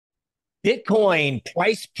Bitcoin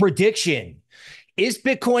price prediction. Is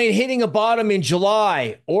Bitcoin hitting a bottom in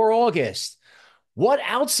July or August? What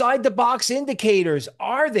outside the box indicators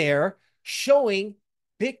are there showing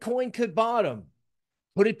Bitcoin could bottom?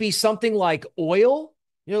 Could it be something like oil?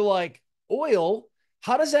 You're like, oil?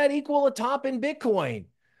 How does that equal a top in Bitcoin?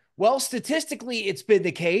 Well, statistically, it's been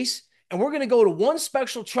the case. And we're going to go to one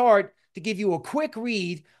special chart to give you a quick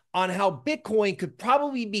read on how Bitcoin could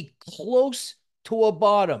probably be close to a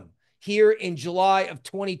bottom here in July of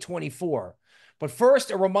 2024. But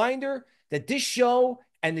first, a reminder that this show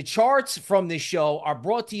and the charts from this show are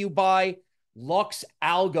brought to you by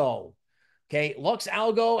LuxAlgo. Okay,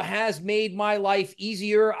 LuxAlgo has made my life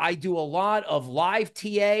easier. I do a lot of live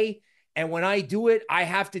TA, and when I do it, I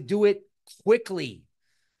have to do it quickly.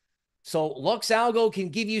 So LuxAlgo can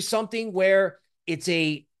give you something where it's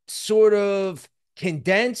a sort of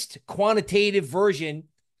condensed quantitative version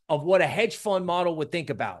of what a hedge fund model would think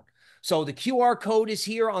about. So the QR code is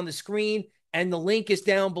here on the screen and the link is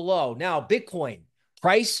down below. Now, Bitcoin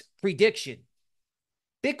price prediction.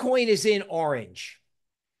 Bitcoin is in orange.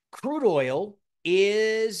 Crude oil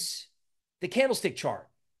is the candlestick chart.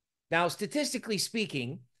 Now, statistically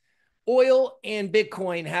speaking, oil and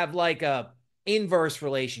Bitcoin have like a inverse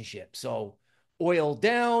relationship. So oil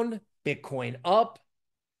down, Bitcoin up,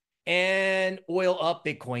 and oil up,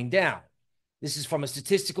 Bitcoin down. This is from a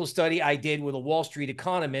statistical study I did with a Wall Street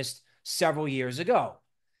economist several years ago.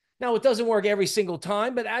 Now, it doesn't work every single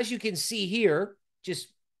time, but as you can see here,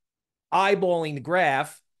 just eyeballing the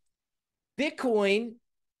graph, Bitcoin,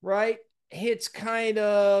 right, hits kind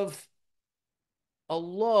of a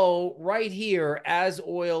low right here as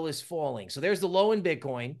oil is falling. So there's the low in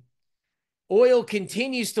Bitcoin. Oil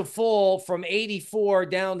continues to fall from 84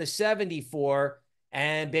 down to 74,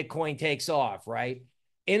 and Bitcoin takes off, right?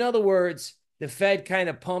 In other words, the Fed kind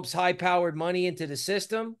of pumps high powered money into the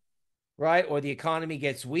system, right? Or the economy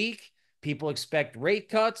gets weak. People expect rate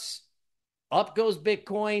cuts. Up goes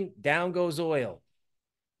Bitcoin, down goes oil.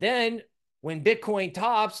 Then when Bitcoin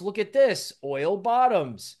tops, look at this, oil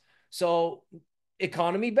bottoms. So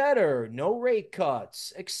economy better, no rate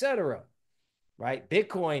cuts, etc. Right?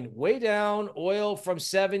 Bitcoin way down, oil from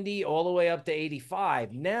 70 all the way up to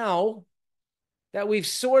 85. Now that we've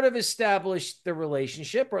sort of established the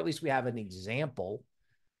relationship, or at least we have an example,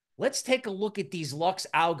 let's take a look at these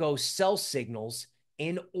LuxAlgo sell signals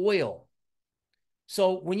in oil.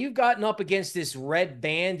 So when you've gotten up against this red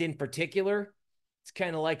band in particular, it's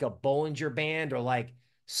kind of like a Bollinger Band or like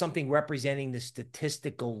something representing the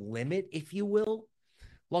statistical limit, if you will.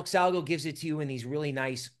 LuxAlgo gives it to you in these really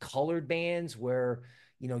nice colored bands where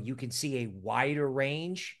you can see a wider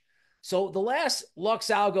range. So the last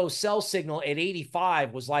LuxAlgo sell signal at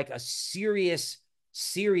 85 was like a serious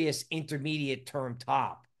intermediate term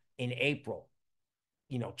top in April,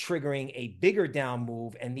 triggering a bigger down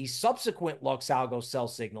move. And these subsequent LuxAlgo sell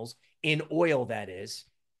signals in oil, that is,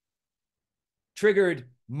 triggered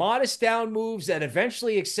modest down moves that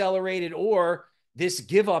eventually accelerated or this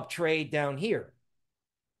give up trade down here.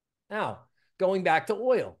 Now, going back to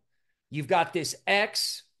oil, you've got this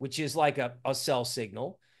X, which is like a sell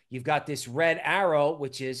signal. You've got this red arrow,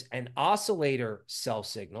 which is an oscillator sell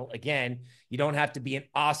signal. Again, you don't have to be an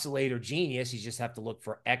oscillator genius. You just have to look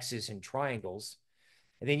for X's and triangles.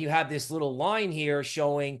 And then you have this little line here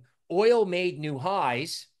showing oil made new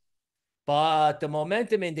highs, but the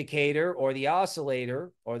momentum indicator or the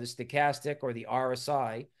oscillator or the stochastic or the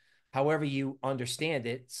RSI, however you understand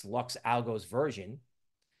it, it's LuxAlgo's version,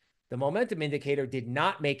 the momentum indicator did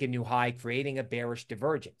not make a new high, creating a bearish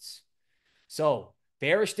divergence. So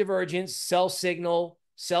bearish divergence, sell signal,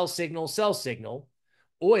 sell signal, sell signal.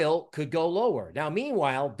 Oil could go lower. Now,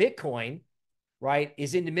 meanwhile, Bitcoin, right,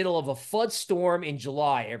 is in the middle of a FUD storm in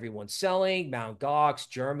July. Everyone's selling, Mt. Gox,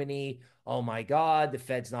 Germany. Oh my God, the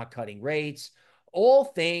Fed's not cutting rates. All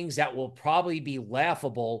things that will probably be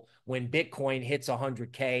laughable when Bitcoin hits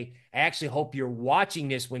 100K. I actually hope you're watching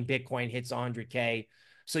this when Bitcoin hits 100K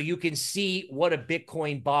so you can see what a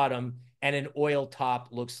Bitcoin bottom and an oil top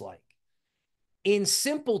looks like. In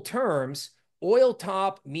simple terms, oil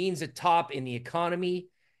top means a top in the economy,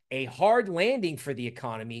 a hard landing for the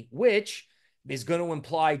economy, which is going to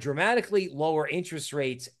imply dramatically lower interest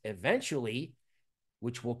rates eventually,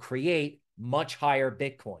 which will create much higher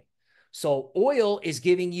Bitcoin. So oil is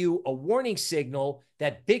giving you a warning signal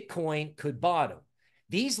that Bitcoin could bottom.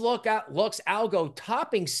 These LuxAlgo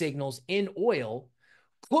topping signals in oil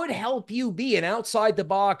could help you be an outside the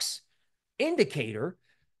box indicator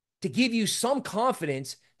to give you some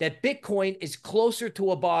confidence that Bitcoin is closer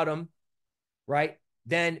to a bottom, right,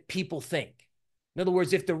 than people think. In other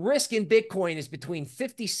words, if the risk in Bitcoin is between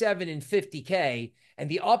 57 and 50K, and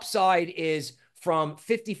the upside is from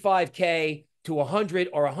 55K to 100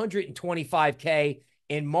 or 125K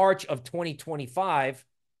in March of 2025,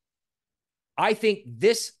 I think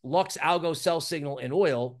this LuxAlgo sell signal in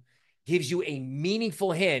oil gives you a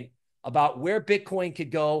meaningful hint about where Bitcoin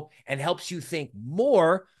could go and helps you think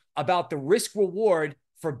more about the risk reward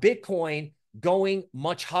for Bitcoin going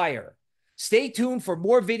much higher. Stay tuned for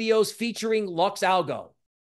more videos featuring LuxAlgo.